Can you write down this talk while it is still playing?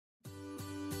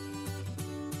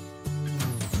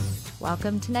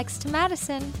Welcome to Next to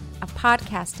Madison, a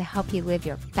podcast to help you live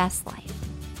your best life.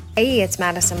 Hey, it's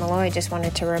Madison Malloy. Just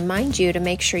wanted to remind you to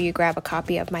make sure you grab a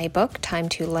copy of my book, Time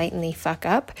to Lighten the Fuck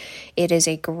Up. It is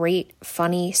a great,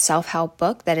 funny self-help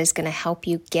book that is going to help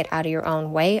you get out of your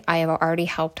own way. I have already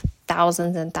helped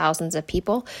thousands and thousands of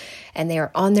people, and they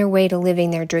are on their way to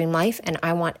living their dream life, and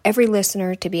I want every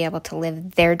listener to be able to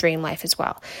live their dream life as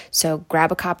well. So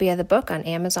grab a copy of the book on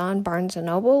Amazon, Barnes &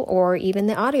 Noble, or even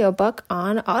the audiobook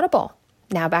on Audible.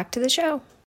 Now back to the show.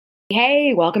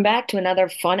 Hey, welcome back to another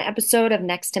fun episode of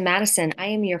Next to Madison. I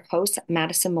am your host,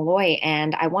 Madison Malloy,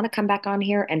 and I want to come back on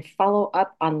here and follow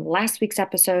up on last week's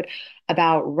episode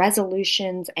about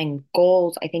resolutions and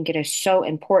goals. I think it is so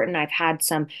important. I've had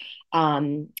some,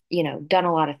 done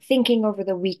a lot of thinking over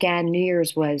the weekend. New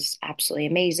Year's was absolutely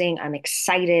amazing. I'm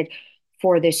excited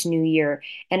for this new year.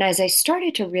 And as I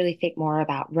started to really think more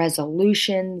about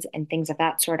resolutions and things of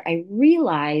that sort, I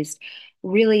realized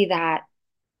really that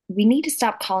we need to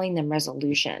stop calling them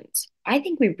resolutions. I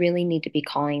think we really need to be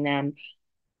calling them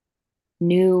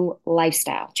new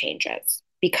lifestyle changes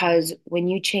because when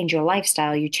you change your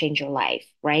lifestyle, you change your life,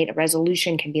 right? A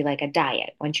resolution can be like a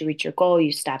diet. Once you reach your goal,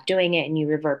 you stop doing it and you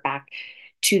revert back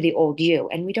to the old you.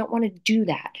 And we don't want to do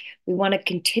that. We want to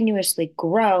continuously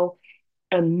grow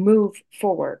and move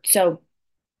forward. So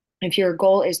if your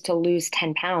goal is to lose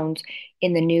 10 pounds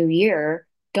in the new year,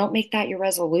 don't make that your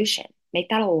resolution. Make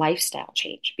that a lifestyle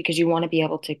change because you want to be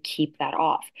able to keep that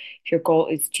off. If your goal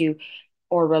is to,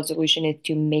 or resolution is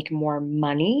to make more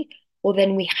money, well,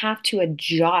 then we have to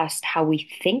adjust how we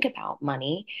think about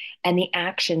money and the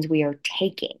actions we are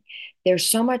taking. There's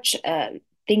so much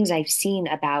things I've seen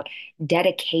about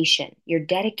dedication, your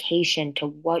dedication to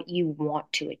what you want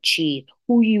to achieve,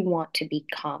 who you want to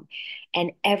become.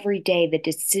 And every day, the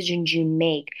decisions you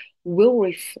make will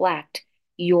reflect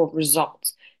your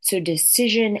results. So,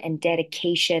 decision and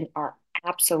dedication are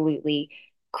absolutely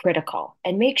critical.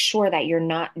 And make sure that you're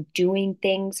not doing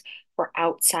things for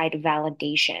outside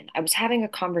validation. I was having a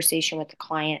conversation with a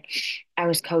client I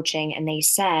was coaching, and they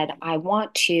said, I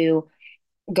want to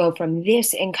go from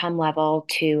this income level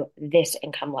to this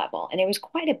income level. And it was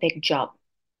quite a big jump.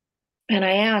 And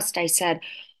I said,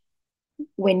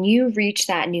 when you reach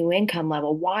that new income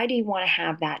level, why do you want to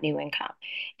have that new income?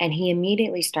 And he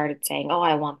immediately started saying, oh,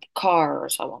 I want the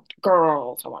cars, I want the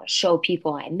girls, I want to show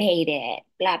people I made it,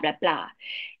 blah, blah, blah.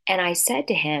 And I said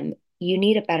to him, you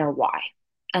need a better why.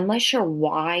 Unless your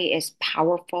why is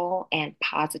powerful and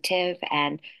positive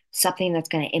and something that's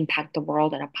going to impact the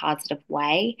world in a positive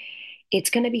way, it's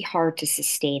going to be hard to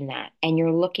sustain that. And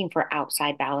you're looking for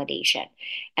outside validation.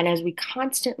 And as we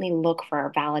constantly look for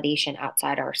our validation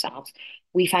outside ourselves,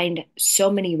 we find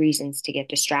so many reasons to get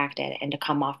distracted and to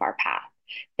come off our path.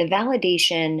 The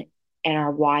validation and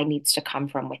our why needs to come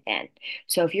from within.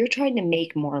 So if you're trying to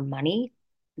make more money,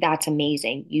 that's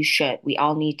amazing. You should. We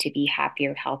all need to be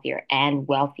happier, healthier, and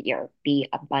wealthier, be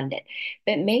abundant.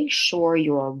 But make sure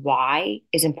your why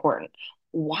is important.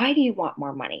 Why do you want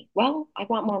more money? Well, I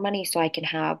want more money so I can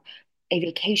have a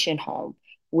vacation home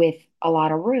with a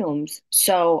lot of rooms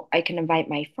so I can invite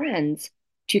my friends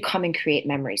to come and create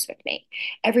memories with me.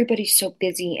 Everybody's so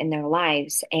busy in their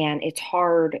lives and it's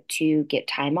hard to get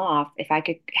time off. If I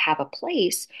could have a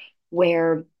place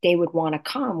where they would want to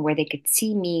come, where they could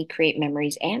see me create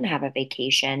memories and have a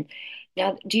vacation.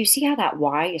 Now, do you see how that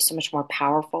why is so much more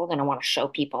powerful than I want to show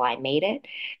people I made it?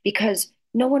 Because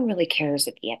no one really cares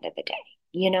at the end of the day.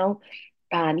 You know,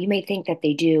 you may think that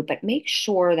they do, but make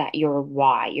sure that your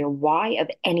why of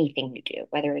anything you do,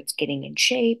 whether it's getting in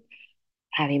shape,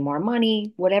 having more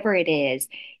money, whatever it is,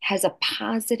 has a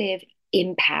positive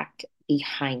impact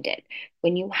behind it.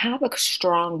 When you have a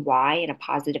strong why and a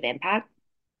positive impact,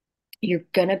 you're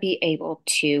going to be able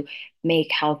to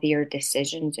make healthier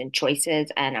decisions and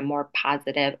choices and a more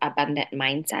positive, abundant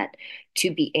mindset to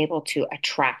be able to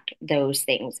attract those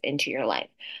things into your life.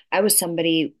 I was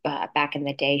somebody back in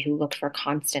the day who looked for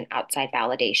constant outside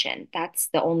validation. That's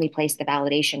the only place the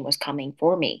validation was coming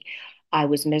for me. I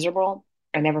was miserable.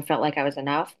 I never felt like I was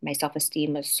enough. My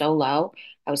self-esteem was so low.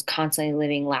 I was constantly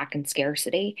living lack and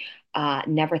scarcity.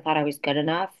 Never thought I was good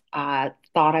enough.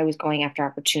 Thought I was going after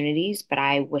opportunities, but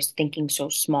I was thinking so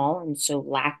small and so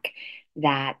lack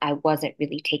that I wasn't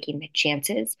really taking the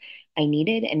chances I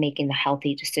needed and making the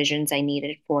healthy decisions I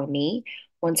needed for me.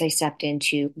 Once I stepped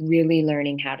into really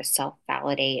learning how to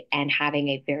self-validate and having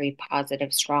a very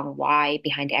positive, strong why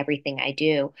behind everything I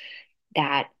do,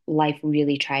 that life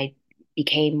really tried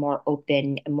became more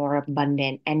open, more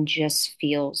abundant, and just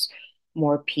feels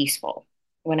more peaceful.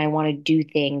 When I want to do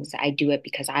things, I do it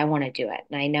because I want to do it.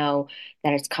 And I know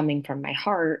that it's coming from my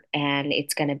heart and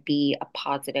it's going to be a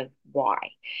positive why.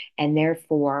 And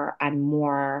therefore,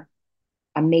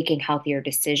 I'm making healthier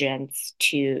decisions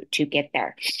to get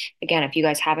there. Again, if you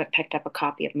guys haven't picked up a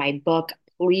copy of my book,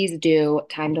 please do.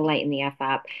 Time to lighten the F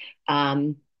up.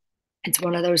 Um, it's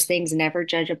one of those things, never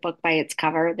judge a book by its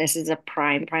cover. This is a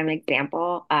prime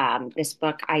example. This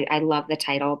book, I love the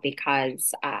title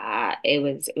because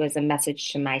it was a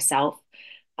message to myself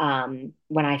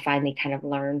when I finally kind of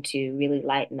learned to really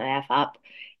lighten the F up,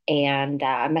 and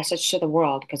a message to the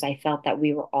world because I felt that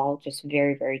we were all just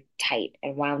very tight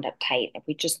and wound up tight. If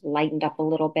we just lightened up a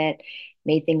little bit,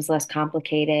 made things less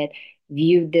complicated,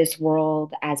 viewed this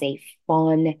world as a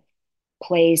fun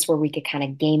place where we could kind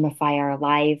of gamify our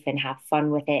life and have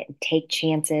fun with it and take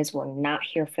chances. We're not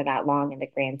here for that long in the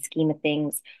grand scheme of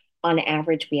things. On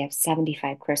average, we have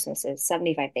 75 Christmases,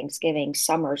 75 Thanksgivings,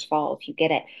 summers, falls. You get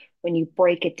it. When you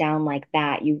break it down like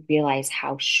that, you realize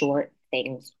how short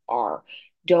things are.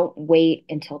 Don't wait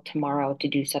until tomorrow to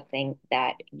do something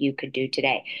that you could do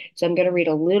today. So I'm going to read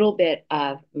a little bit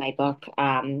of my book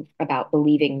about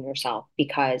believing in yourself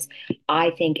because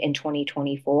I think in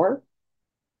 2024,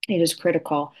 it is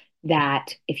critical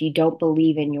that if you don't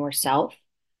believe in yourself,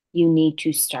 you need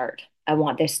to start. I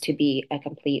want this to be a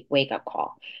complete wake up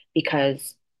call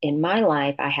because in my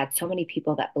life, I had so many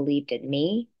people that believed in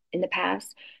me in the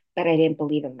past, but I didn't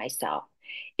believe in myself.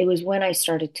 It was when I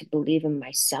started to believe in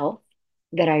myself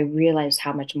that I realized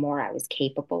how much more I was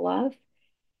capable of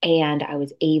and I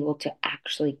was able to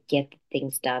actually get the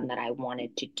things done that I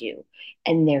wanted to do.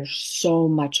 And there's so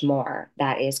much more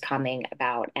that is coming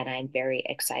about, and I'm very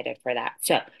excited for that.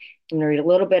 So I'm going to read a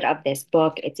little bit of this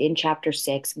book. It's in chapter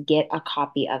 6. Get a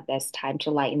copy of this. Time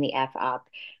to lighten the F up.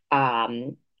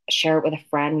 Um, Share it with a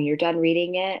friend. When you're done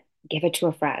reading it, give it to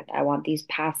a friend. I want these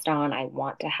passed on. I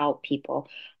want to help people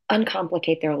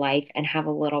uncomplicate their life and have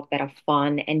a little bit of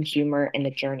fun and humor in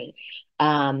the journey.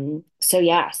 So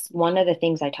yes, one of the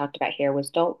things I talked about here was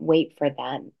don't wait for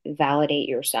them, validate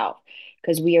yourself.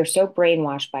 Because we are so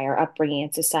brainwashed by our upbringing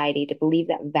and society to believe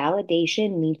that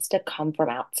validation needs to come from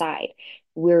outside.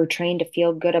 We're trained to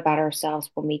feel good about ourselves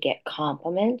when we get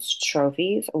compliments,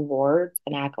 trophies, awards,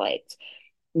 and accolades.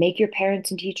 Make your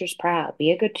parents and teachers proud.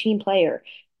 Be a good team player.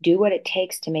 Do what it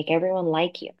takes to make everyone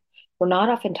like you. We're not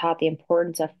often taught the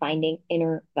importance of finding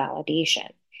inner validation.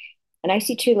 And I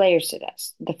see two layers to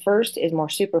this. The first is more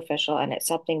superficial, and it's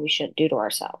something we shouldn't do to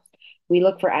ourselves. We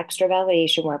look for extra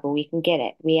validation wherever we can get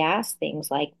it. We ask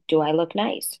things like, "Do I look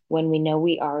nice?" when we know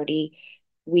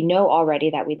already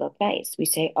that we look nice. We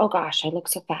say, "Oh gosh, I look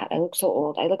so fat. I look so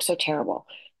old. I look so terrible."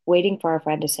 Waiting for our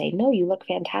friend to say, "No, you look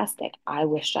fantastic. I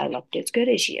wish I looked as good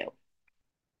as you."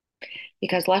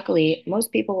 Because luckily,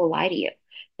 most people will lie to you.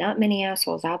 Not many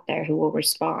assholes out there who will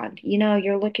respond.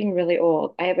 You're looking really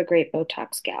old. I have a great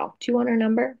Botox gal. Do you want her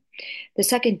number? The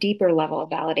second deeper level of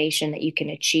validation that you can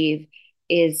achieve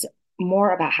is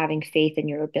more about having faith in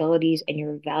your abilities and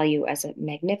your value as a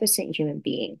magnificent human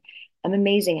being. I'm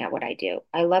amazing at what I do.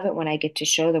 I love it when I get to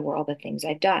show the world the things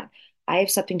I've done. I have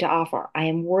something to offer. I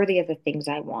am worthy of the things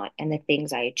I want and the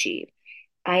things I achieve.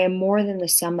 I am more than the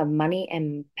sum of money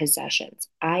and possessions.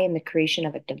 I am the creation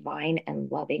of a divine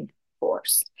and loving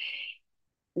force.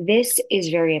 This is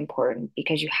very important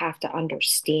because you have to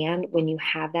understand when you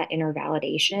have that inner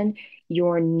validation,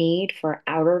 your need for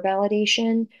outer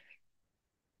validation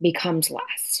becomes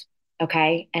less.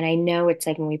 Okay. And I know it's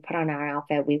like when we put on our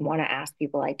outfit, we want to ask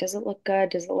people like, does it look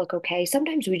good? Does it look okay?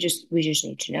 Sometimes we just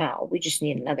need to know. We just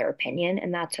need another opinion,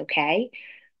 and that's okay.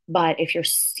 But if you're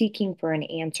seeking for an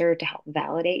answer to help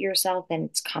validate yourself, then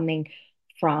it's coming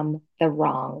from the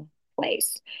wrong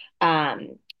place.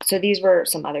 So these were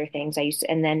some other things I used to,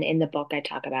 and then in the book I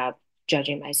talk about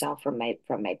judging myself from my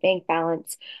bank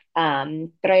balance.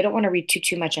 But I don't want to read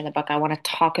too much in the book. I want to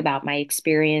talk about my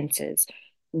experiences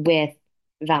with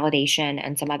validation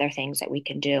and some other things that we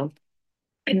can do.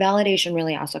 And validation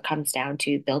really also comes down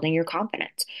to building your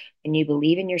confidence. When you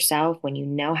believe in yourself, when you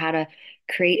know how to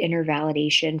create inner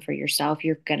validation for yourself,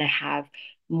 you're going to have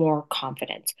more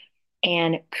confidence.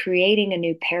 And creating a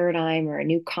new paradigm or a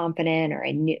new confident or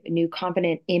a new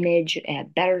confident image, a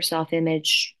better self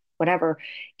image, whatever,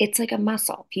 it's like a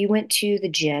muscle. If you went to the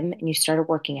gym and you started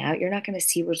working out, you're not going to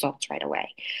see results right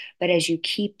away. But as you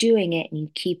keep doing it and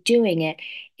you keep doing it,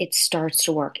 it starts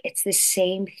to work. It's the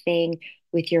same thing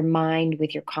with your mind,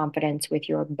 with your confidence, with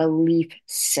your belief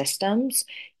systems.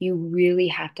 You really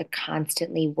have to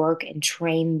constantly work and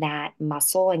train that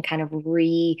muscle and kind of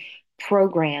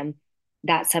reprogram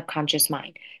that subconscious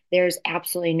mind. There's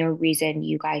absolutely no reason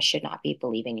you guys should not be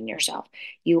believing in yourself.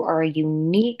 You are a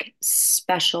unique,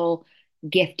 special,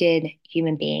 gifted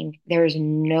human being. There is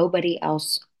nobody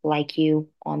else like you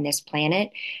on this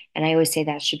planet. And I always say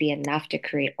that should be enough to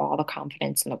create all the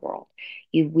confidence in the world.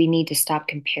 We need to stop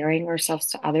comparing ourselves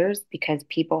to others because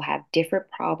people have different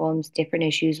problems, different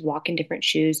issues, walk in different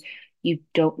shoes. You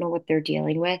don't know what they're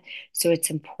dealing with. So it's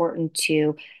important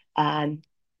to um,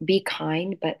 be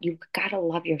kind, but you've got to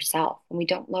love yourself. When we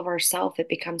don't love ourselves, it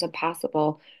becomes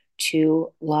impossible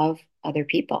to love other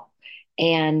people.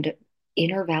 And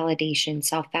inner validation,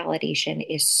 self-validation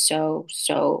is so,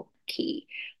 so key.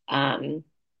 Um,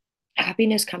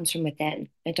 Happiness comes from within.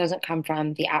 It doesn't come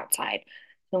from the outside.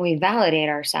 When we validate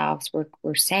ourselves,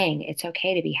 we're saying it's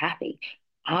okay to be happy.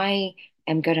 I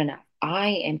am good enough. I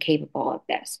am capable of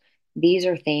this. These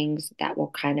are things that will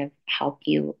kind of help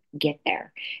you get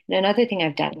there. And another thing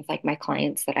I've done with like my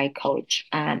clients that I coach,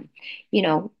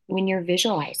 when you're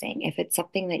visualizing, if it's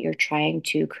something that you're trying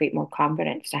to create more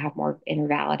confidence, to have more inner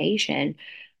validation,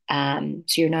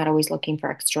 so you're not always looking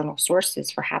for external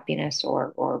sources for happiness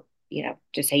or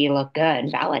to say you look good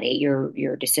and validate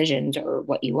your decisions or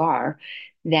what you are,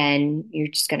 then you're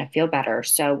just going to feel better.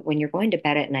 So when you're going to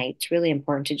bed at night, it's really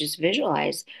important to just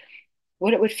visualize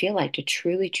what it would feel like to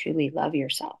truly, truly love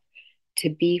yourself, to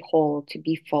be whole, to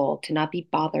be full, to not be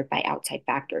bothered by outside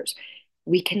factors.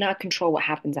 We cannot control what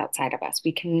happens outside of us.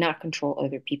 We cannot control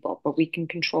other people, but we can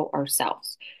control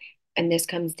ourselves. And this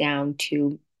comes down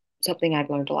to something I've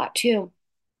learned a lot too,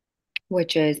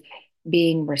 which is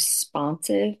being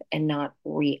responsive and not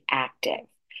reactive.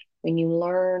 When you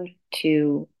learn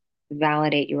to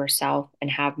validate yourself and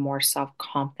have more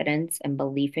self-confidence and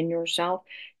belief in yourself,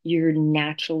 you're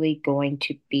naturally going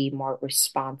to be more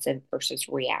responsive versus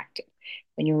reactive.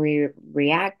 When you're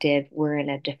reactive, we're in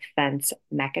a defense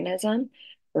mechanism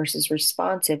versus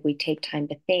responsive. We take time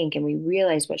to think and we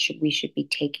realize what should we should be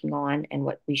taking on and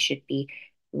what we should be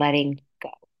letting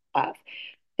go of.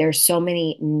 There's so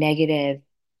many negative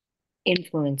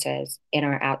influences in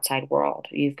our outside world.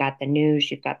 You've got the news,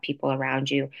 you've got people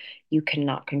around you. You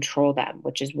cannot control them,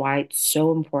 which is why it's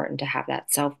so important to have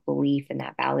that self-belief and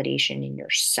that validation in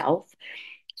yourself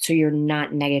so you're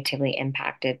not negatively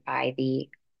impacted by the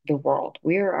world.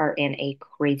 We are in a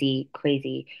crazy,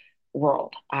 crazy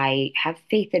world. I have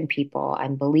faith in people.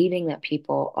 I'm believing that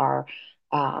people are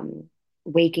um,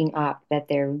 waking up, that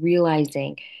they're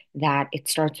realizing that it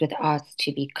starts with us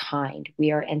to be kind.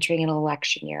 We are entering an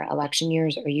election year. Election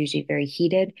years are usually very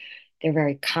heated. They're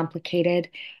very complicated.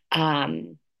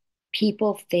 Um,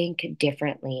 People think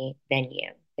differently than you.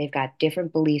 They've got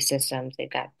different belief systems,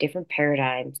 they've got different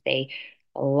paradigms. A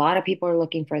lot of people are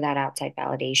looking for that outside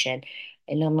validation.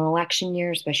 In an election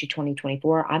year, especially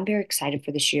 2024, I'm very excited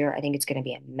for this year. I think it's going to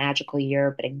be a magical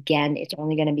year, but again, it's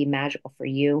only going to be magical for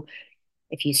you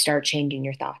if you start changing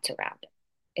your thoughts around it.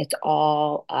 It's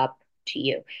all up to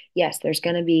you. Yes, there's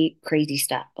going to be crazy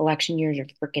stuff. Election years are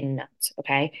freaking nuts,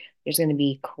 okay? There's going to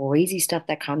be crazy stuff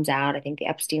that comes out. I think the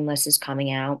Epstein list is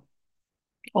coming out.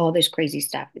 All this crazy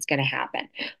stuff is going to happen.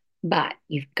 But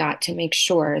you've got to make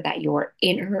sure that your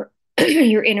inner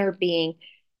your inner being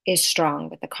is strong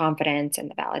with the confidence and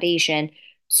the validation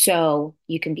so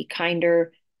you can be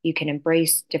kinder, you can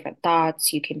embrace different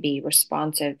thoughts, you can be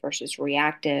responsive versus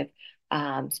reactive.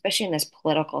 Especially in this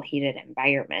political heated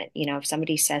environment. If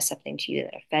somebody says something to you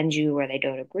that offends you or they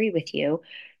don't agree with you,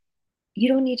 you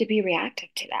don't need to be reactive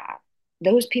to that.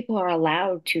 Those people are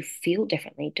allowed to feel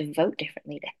differently, to vote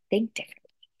differently, to think differently,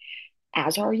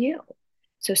 as are you.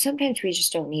 So sometimes we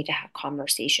just don't need to have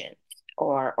conversations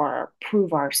or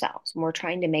prove ourselves. We're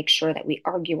trying to make sure that we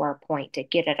argue our point to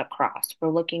get it across. We're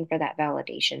looking for that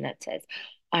validation that says,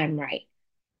 I'm right.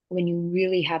 When you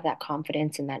really have that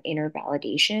confidence and that inner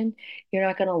validation, you're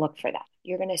not going to look for that.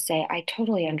 You're going to say, I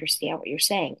totally understand what you're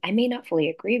saying. I may not fully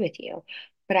agree with you,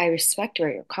 but I respect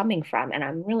where you're coming from. And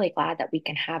I'm really glad that we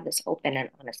can have this open and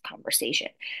honest conversation.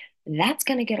 That's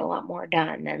going to get a lot more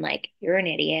done than like, you're an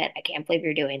idiot. I can't believe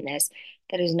you're doing this.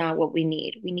 That is not what we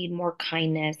need. We need more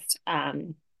kindness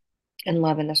and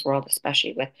love in this world,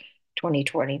 especially with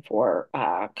 2024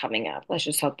 coming up. Let's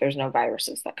just hope there's no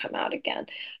viruses that come out again.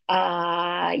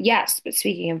 Yes, but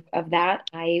speaking of that,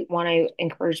 I want to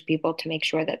encourage people to make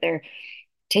sure that they're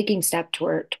taking step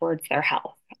towards their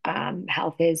health.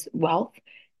 Health is wealth.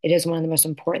 It is one of the most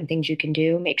important things you can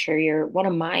do. Make sure you're one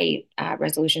of my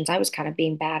resolutions. I was kind of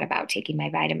being bad about taking my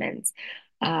vitamins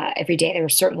every day. There were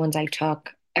certain ones I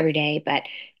took every day, but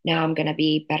now I'm going to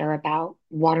be better about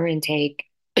water intake,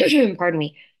 pardon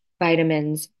me,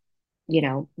 vitamins,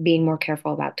 being more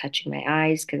careful about touching my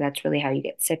eyes because that's really how you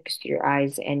get sick to your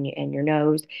eyes and your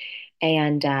nose.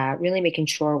 And really making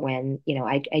sure when,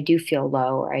 I do feel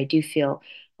low or I do feel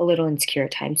a little insecure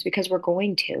at times because we're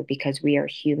going to, because we are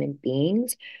human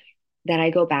beings, that I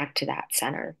go back to that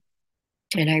center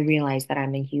And I realize that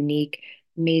I'm a unique,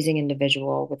 amazing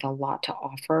individual with a lot to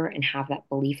offer and have that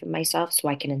belief in myself so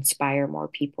I can inspire more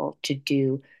people to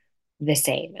do the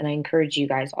same. And I encourage you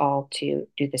guys all to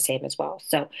do the same as well.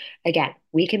 So, again,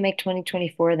 we can make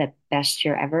 2024 the best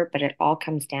year ever, but it all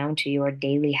comes down to your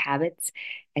daily habits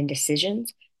and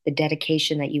decisions, the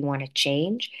dedication that you want to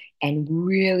change, and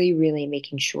really, really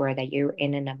making sure that you're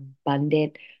in an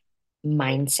abundant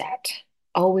mindset.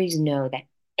 Always know that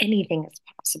anything is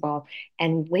possible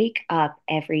and wake up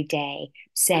every day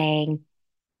saying,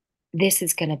 this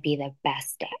is going to be the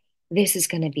best day. This is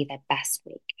going to be the best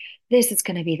week. This is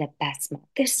going to be the best month.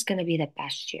 This is going to be the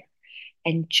best year.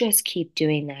 And just keep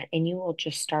doing that. And you will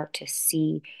just start to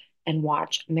see and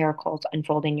watch miracles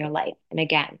unfold in your life. And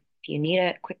again, if you need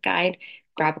a quick guide,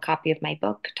 grab a copy of my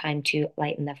book, Time to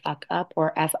Lighten the Fuck Up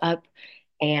or F Up.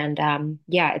 And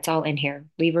yeah, it's all in here.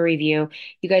 Leave a review.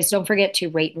 You guys don't forget to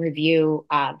rate and review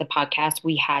the podcast.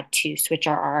 We had to switch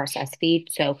our RSS feed.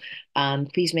 So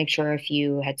please make sure if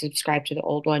you had subscribed to the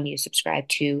old one, you subscribe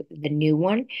to the new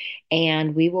one.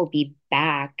 And we will be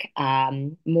back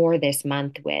more this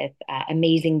month with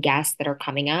amazing guests that are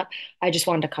coming up. I just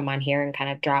wanted to come on here and kind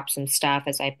of drop some stuff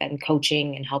as I've been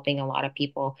coaching and helping a lot of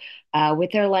people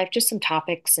with their life, just some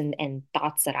topics and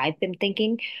thoughts that I've been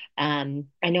thinking. I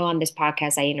know on this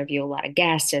podcast, I interview a lot of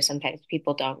guests, so sometimes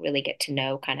people don't really get to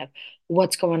know kind of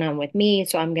what's going on with me.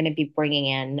 So I'm going to be bringing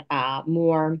in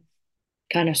more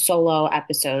kind of solo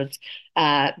episodes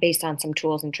based on some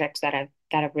tools and tricks that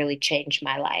have really changed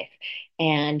my life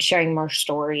and sharing more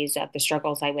stories of the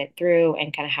struggles I went through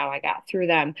and kind of how I got through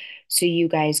them so you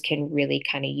guys can really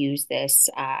kind of use this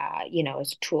as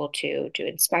a tool to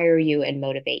inspire you and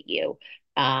motivate you.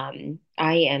 I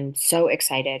am so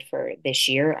excited for this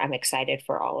year. I'm excited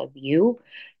for all of you,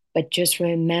 but just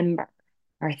remember,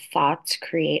 our thoughts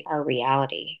create our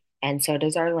reality, and so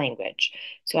does our language.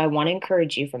 So I want to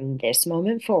encourage you from this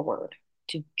moment forward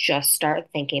to just start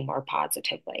thinking more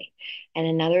positively. And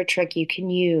another trick you can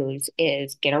use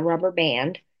is get a rubber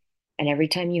band, and every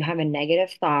time you have a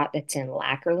negative thought that's in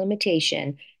lack or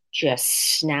limitation,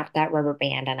 just snap that rubber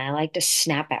band. And I like to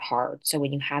snap it hard. So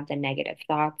when you have the negative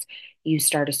thoughts, you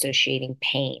start associating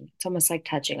pain. It's almost like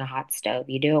touching a hot stove.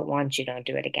 You do it once, you don't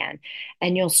do it again.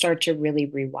 And you'll start to really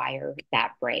rewire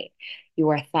that brain.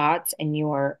 Your thoughts and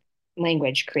your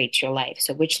language creates your life.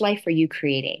 So which life are you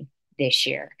creating this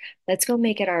year? Let's go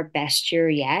make it our best year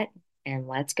yet, and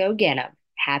let's go get them.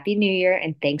 Happy New Year,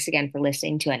 and thanks again for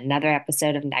listening to another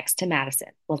episode of Next to Madison.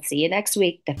 We'll see you next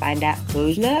week to find out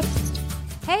who's next.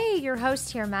 Hey, your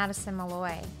host here, Madison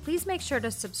Malloy. Please make sure to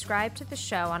subscribe to the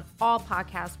show on all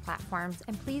podcast platforms,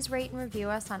 and please rate and review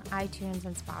us on iTunes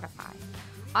and Spotify.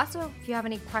 Also, if you have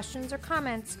any questions or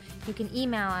comments, you can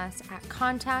email us at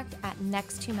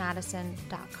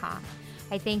contact@nexttomadison.com.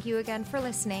 I thank you again for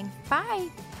listening. Bye.